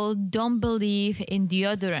people don't believe in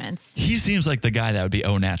deodorants. He seems like the guy that would be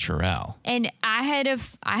au naturel. And I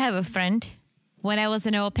have a friend. When I was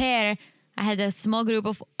an au pair, I had a small group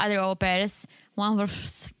of other au pairs. One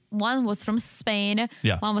was from Spain,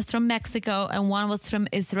 Yeah. one was from Mexico, and one was from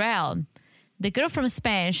Israel. The girl from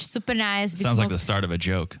Spain, super nice. Sounds like the start of a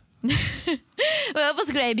joke. Well, it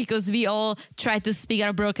was great because we all tried to speak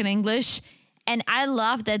our broken English. And I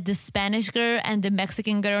love that the Spanish girl and the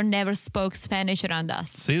Mexican girl never spoke Spanish around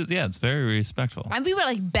us. See, yeah, it's very respectful. And we were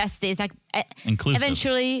like besties. Like Inclusive.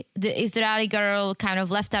 eventually, the Israeli girl kind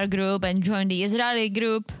of left our group and joined the Israeli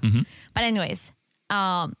group. Mm-hmm. But anyways,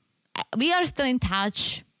 we are still in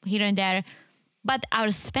touch here and there. But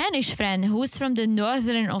our Spanish friend, who's from the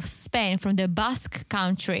northern of Spain, from the Basque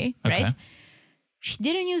country, Okay. right? She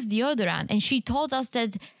didn't use deodorant, and she told us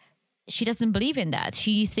that she doesn't believe in that.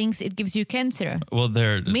 She thinks it gives you cancer. Well,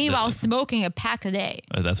 Meanwhile, smoking a pack a day.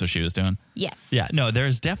 that's what she was doing. Yes. Yeah, no,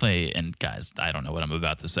 there's definitely, and guys, I don't know what I'm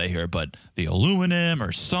about to say here, but the aluminum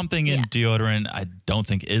or something in Yeah. deodorant, I don't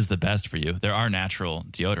think is the best for you. There are natural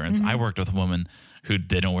deodorants. Mm-hmm. I worked with a woman who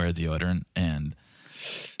didn't wear deodorant, and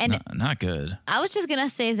not good. I was just gonna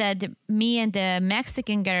say that me and the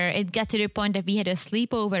Mexican girl, it got to the point that we had a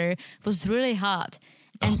sleepover. It was really hot,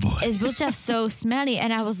 and boy. it was just so smelly.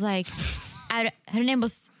 And I was like,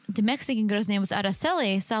 the Mexican girl's name was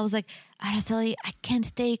Araceli. So I was like, Araceli, I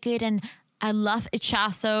can't take it, and I love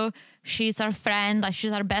Ichazo. She's our friend, like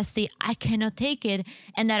she's our bestie. I cannot take it.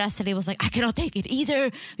 And Araceli was like, I cannot take it either.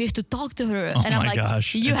 We have to talk to her. Oh and I'm my like,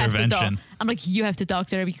 gosh, you have to talk. intervention. I'm like, you have to talk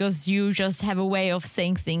to her because you just have a way of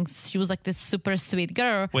saying things. She was like this super sweet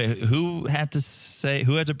girl. Wait, who had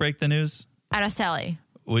to break the news? Araceli,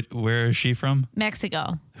 Where is she from?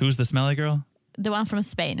 Mexico, Who's the smelly girl? the one from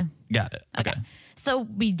Spain. Got it. Okay. So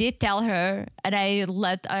we did tell her, and I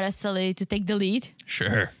let Araceli to take the lead.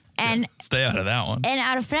 Sure. And- Yeah. Stay out of that one. And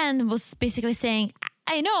our friend was basically saying,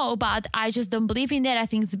 I know, but I just don't believe in that. I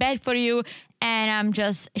think it's bad for you. And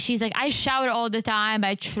she's like, I shower all the time.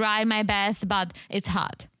 I try my best, but it's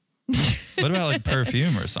hot. What about like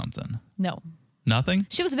perfume or something? No, Nothing?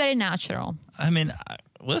 she was very natural. I mean,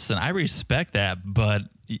 listen, I respect that, but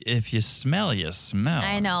if you smell, you smell.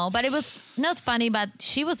 I know, but it was not funny, but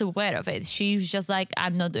she was aware of it. She was just like,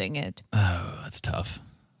 I'm not doing it. Oh, that's tough.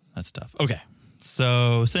 That's tough. Okay.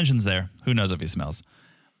 So Sinjin's there. Who knows if he smells?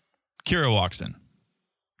 Kira walks in.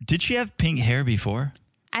 Did she have pink hair before?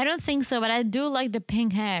 I don't think so, but I do like the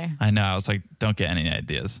pink hair. I know. I was like, don't get any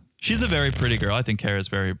ideas. She's a very pretty girl. I think Kira's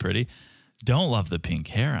very pretty. Don't love the pink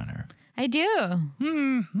hair on her. I do.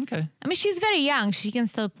 Okay. I mean, she's very young. She can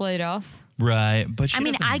still pull it off. Right. But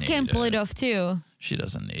she I can pull it off too. She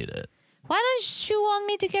doesn't need it. Why don't you want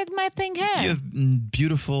me to get my pink hair? You have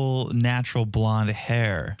beautiful, natural blonde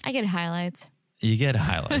hair. I get highlights. You get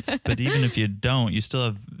highlights. But even if you don't, you still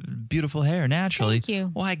have beautiful hair naturally. Thank you.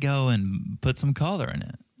 Why go and put some color in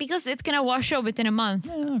it? Because it's going to wash up within a month.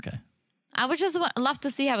 Yeah, okay. I would just love to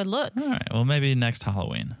see how it looks. All right. Well, maybe next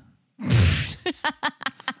Halloween.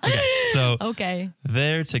 Okay. So Okay.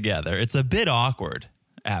 they're together. It's a bit awkward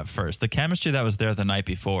at first. The chemistry that was there the night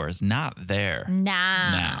before is not there Nah.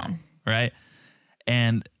 now. Right?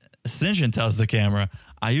 And Sinjin tells the camera,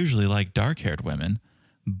 I usually like dark-haired women,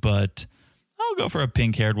 but I'll go for a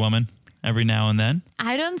pink-haired woman every now and then.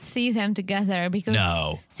 I don't see them together because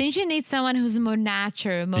No. Sinjin needs someone who's more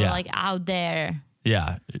natural, more Yeah. like out there.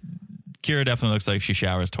 Yeah. Kira definitely looks like she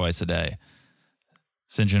showers twice a day.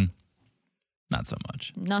 Sinjin, not so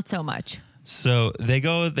much. Not so much. So they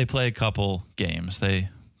play a couple games. They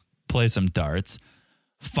play some darts.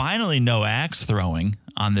 Finally, no axe throwing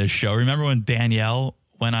on this show. Remember when Danielle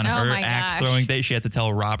went on Oh her my axe gosh. throwing date? She had to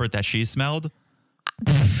tell Robert that she smelled.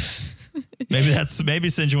 maybe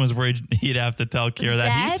Sinjin was worried he'd have to tell Kira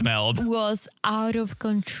that he smelled. Was out of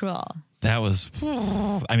control. That was,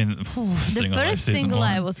 I mean, The first single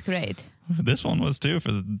eye was great. This one was too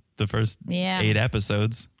for the first 8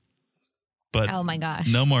 episodes. But Oh my gosh.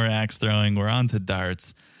 no more axe throwing. We're on to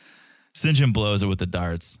darts. Sinjin blows it with the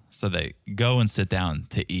darts. So they go and sit down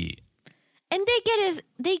to eat. And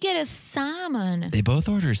they get a salmon. They both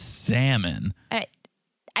order salmon. All right.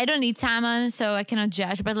 I don't eat salmon, so I cannot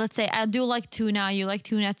judge. But let's say I do like tuna. You like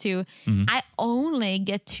tuna too. Mm-hmm. I only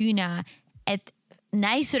get tuna at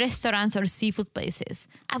nice restaurants or seafood places.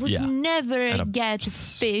 I would Yeah. never At a get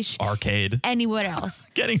fish Arcade. anywhere else.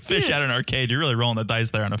 Getting fish Dude. at an arcade. You're really rolling the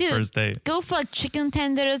dice there on a Dude, first date. go for like chicken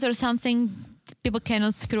tenders or something people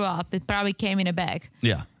cannot screw up. It probably came in a bag.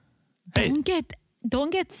 Yeah. Hey, Don't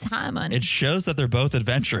get salmon. it shows that they're both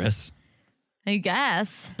adventurous. I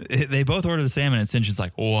guess. They both order the salmon and Sinjin's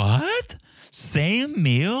like, what? Same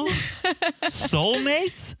meal?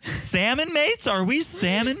 Soulmates? Salmon mates? Are we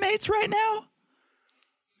salmon mates right now?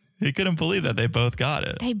 He couldn't believe that they both got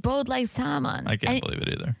it. They both like salmon. I can't And believe it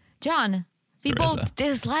either. John, we Teresa. both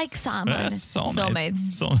dislike salmon.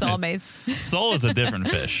 Soulmates. Soulmates. Soul is a different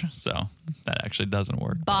fish, so that actually doesn't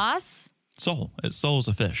work. Boss? Soul. Soul's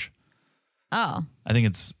a fish. Oh. I think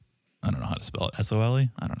it's, I don't know how to spell it. S-O-L-E?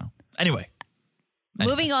 I don't know. Anyway,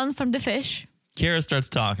 Moving on from the fish. Kira starts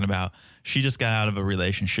talking about she just got out of a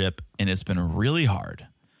relationship and it's been really hard,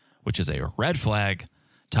 which is a red flag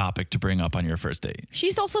topic to bring up on your first date.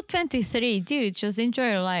 She's also 23. Dude, just enjoy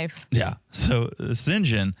your life. Yeah. So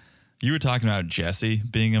Sinjin, you were talking about Jesse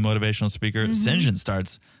being a motivational speaker. Sinjin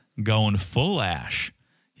starts going full Ash.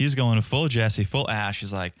 He's going full Jesse, full Ash.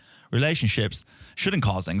 He's like, relationships shouldn't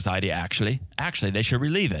cause anxiety, actually. Actually, they should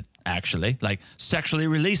relieve it, actually. Like, sexually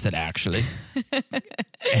release it, actually.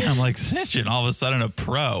 And I'm like, Sinjin, all of a sudden a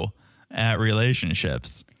pro at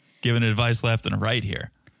relationships, giving advice left and right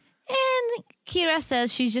here. And Kira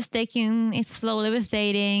says she's just taking it slowly with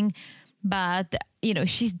dating, but,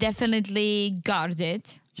 she's definitely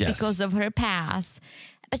guarded Yes. because of her past.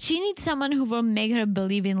 But she needs someone who will make her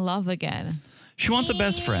believe in love again. She wants a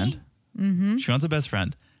best friend. Mm-hmm. She wants a best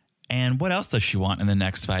friend. And what else does she want in the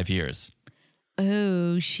next 5 years?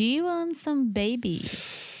 Oh, she wants some babies.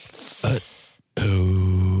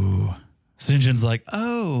 Oh. Sinjin's like,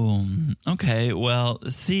 oh, okay. Well,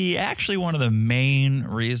 see, actually, one of the main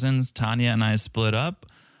reasons Tanya and I split up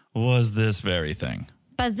was this very thing.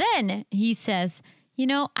 But then he says,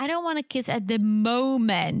 I don't want kids at the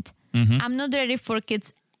moment. I'm not ready for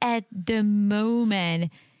kids at the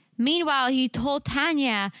moment. Meanwhile, he told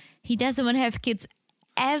Tanya he doesn't want to have kids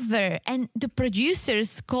ever. And the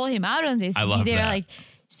producers call him out on this. I love They're that. like,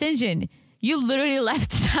 Sinjin, you literally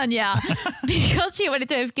left Tanya because she wanted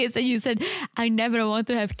to have kids. And you said, I never want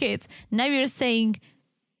to have kids. Now you're saying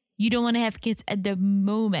you don't want to have kids at the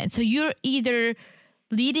moment. So you're either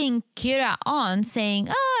leading Kira on saying,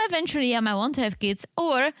 oh, eventually I might want to have kids,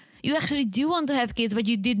 or you actually do want to have kids, but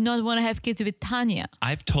you did not want to have kids with Tanya.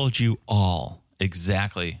 I've told you all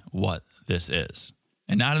exactly what this is.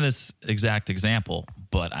 And not in this exact example,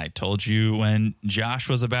 but I told you when Josh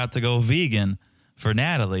was about to go vegan for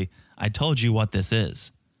Natalie, I told you what this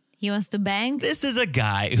is. He wants to bang? This is a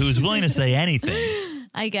guy who's willing to say anything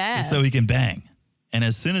I guess. so he can bang. And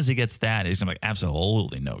as soon as he gets that, he's going to be like,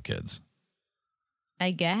 absolutely no kids.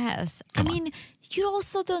 I guess. Come I on. mean, you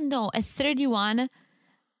also don't know. At 31,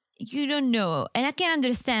 you don't know. And I can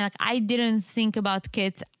understand. Like, I didn't think about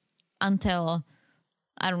kids until,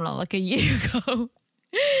 I don't know, like a year ago.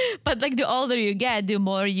 But like the older you get, the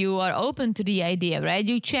more you are open to the idea, right?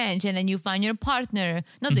 You change and then you find your partner.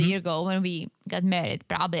 Not a year ago when we got married.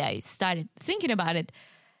 Probably I started thinking about it.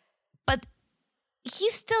 But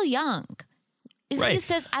he's still young. If he Right.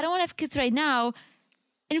 says, I don't want to have kids right now,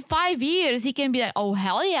 in 5 years, he can be like, oh,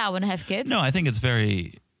 hell yeah, I want to have kids. No, I think it's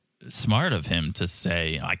very smart of him to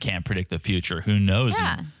say, I can't predict the future. Who knows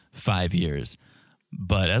in 5 years?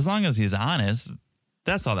 But as long as he's honest,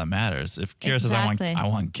 that's all that matters. If Kira says, Exactly. I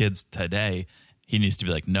want kids today, he needs to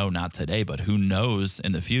be like, no, not today, but who knows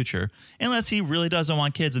in the future? Unless he really doesn't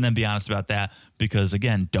want kids, and then be honest about that. Because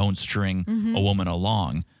again, don't string a woman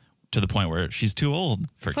along to the point where she's too old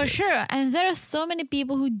for For kids. sure. And there are so many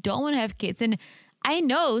people who don't want to have kids. And I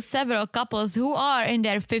know several couples who are in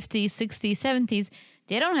their 50s, 60s, 70s.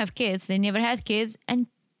 They don't have kids. They never had kids. And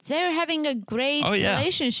they're having a great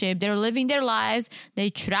relationship. They're living their lives. They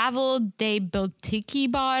travel. They build tiki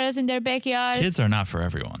bars in their backyard. Kids are not for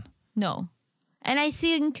everyone. No. And I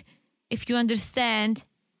think if you understand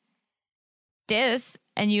this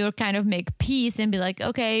and you kind of make peace and be like,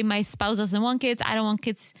 okay, my spouse doesn't want kids. I don't want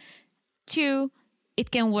kids too. It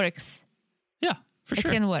can work. Yeah, for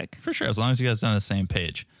sure. It can work. For sure, as long as you guys are on the same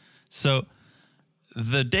page. So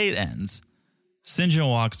the date ends. Sinjin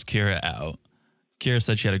walks Kira out. Kira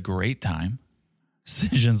said she had a great time.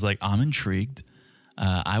 Sinjin's like, I'm intrigued.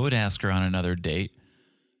 I would ask her on another date,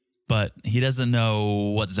 but he doesn't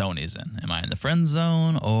know what zone he's in. Am I in the friend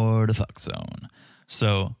zone or the fuck zone?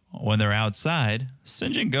 So when they're outside,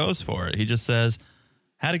 Sinjin goes for it. He just says,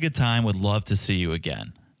 had a good time, would love to see you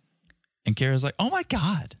again. And Kira's like, oh my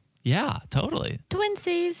God. Yeah, totally.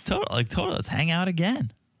 Twinsies. Totally. Let's hang out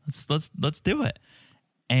again. Let's do it.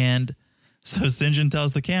 And so Sinjin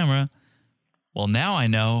tells the camera, well, now I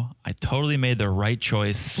know I totally made the right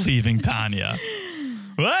choice leaving Tanya.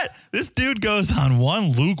 What? This dude goes on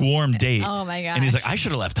one lukewarm date. Oh my God. And he's like, I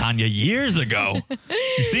should have left Tanya years ago.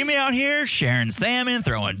 You see me out here sharing salmon,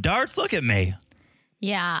 throwing darts? Look at me.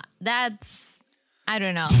 Yeah, that's, I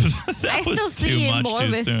don't know. That I was still too see him much more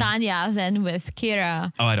too with soon. Tanya than with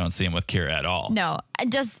Kira. Oh, I don't see him with Kira at all. No,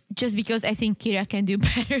 just because I think Kira can do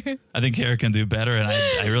better. I think Kira can do better, and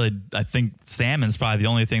I think salmon's probably the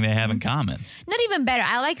only thing they have in common. Not even better.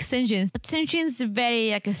 I like Sinjin, but Sinjin's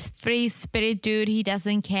very like a free spirit dude. He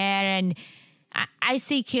doesn't care, and I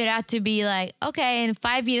see Kira to be like, okay, in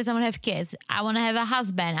 5 years I want to have kids. I want to have a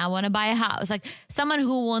husband. I want to buy a house. Like someone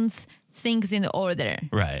who wants things in order.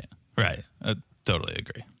 Right. Totally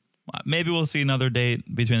agree. Maybe we'll see another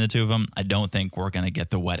date between the two of them. I don't think we're going to get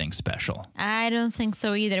the wedding special. I don't think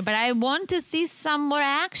so either, but I want to see some more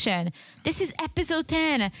action. This is episode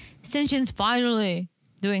 10. Sinjin's finally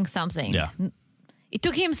doing something. Yeah. It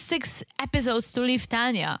took him 6 episodes to leave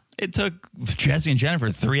Tanya. It took Jesse and Jennifer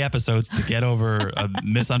 3 episodes to get over a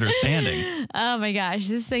misunderstanding. Oh my gosh,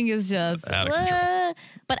 this thing is just Out of control.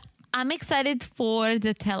 But I'm excited for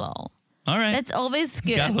the tell-all. All right. That's always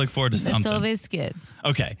good. Gotta look forward to something. That's always good.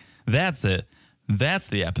 Okay, that's it. That's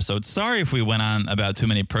the episode. Sorry if we went on about too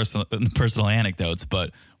many personal anecdotes,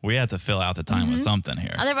 but we had to fill out the time with something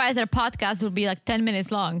here. Otherwise, our podcast would be like 10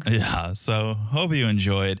 minutes long. Yeah, so hope you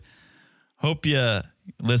enjoyed. Hope you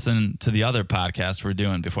listen to the other podcasts we're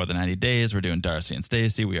doing before the 90 days. We're doing Darcy and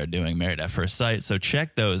Stacy. We are doing Married at First Sight. So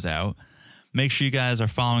check those out. Make sure you guys are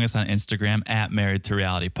following us on Instagram at Married to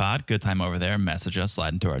Reality Pod. Good time over there. Message us,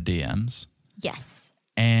 slide into our DMs. Yes.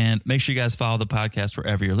 And make sure you guys follow the podcast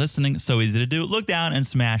wherever you're listening. So easy to do. Look down and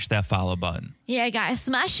smash that follow button. Yeah, guys,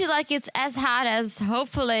 smash it like it's as hot as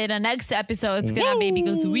hopefully the next episode's going to be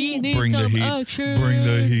because we need Bring some the heat. action. Bring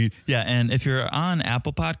the heat. Yeah, and if you're on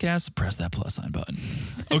Apple Podcasts, press that plus sign button.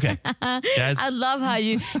 Okay, guys. I love how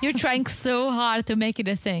you're trying so hard to make it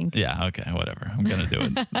a thing. Yeah, okay, whatever. I'm going to do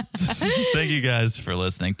it. Thank you guys for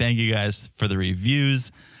listening. Thank you guys for the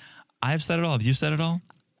reviews. I've said it all. Have you said it all?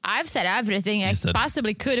 I've said everything I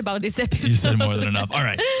possibly could about this episode. You said more than enough. All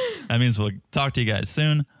right. That means we'll talk to you guys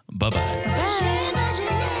soon. Bye-bye. Bye.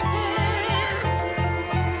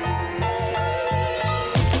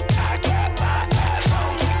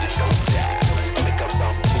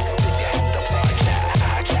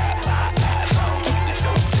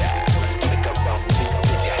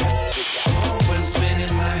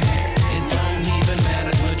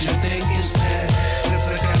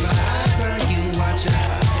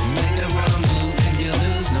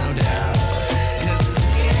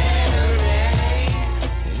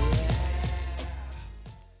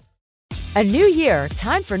 A new year,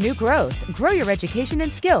 time for new growth. Grow your education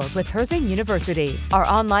and skills with Herzing University. Our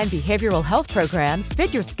online behavioral health programs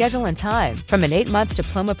fit your schedule and time. From an 8-month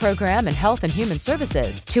diploma program in health and human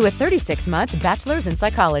services to a 36-month bachelor's in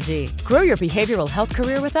psychology. Grow your behavioral health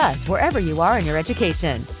career with us wherever you are in your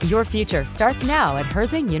education. Your future starts now at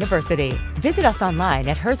Herzing University. Visit us online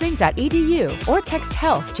at herzing.edu or text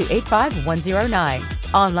HEALTH to 85109.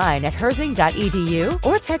 Online at herzing.edu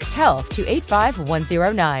or text HEALTH to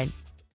 85109.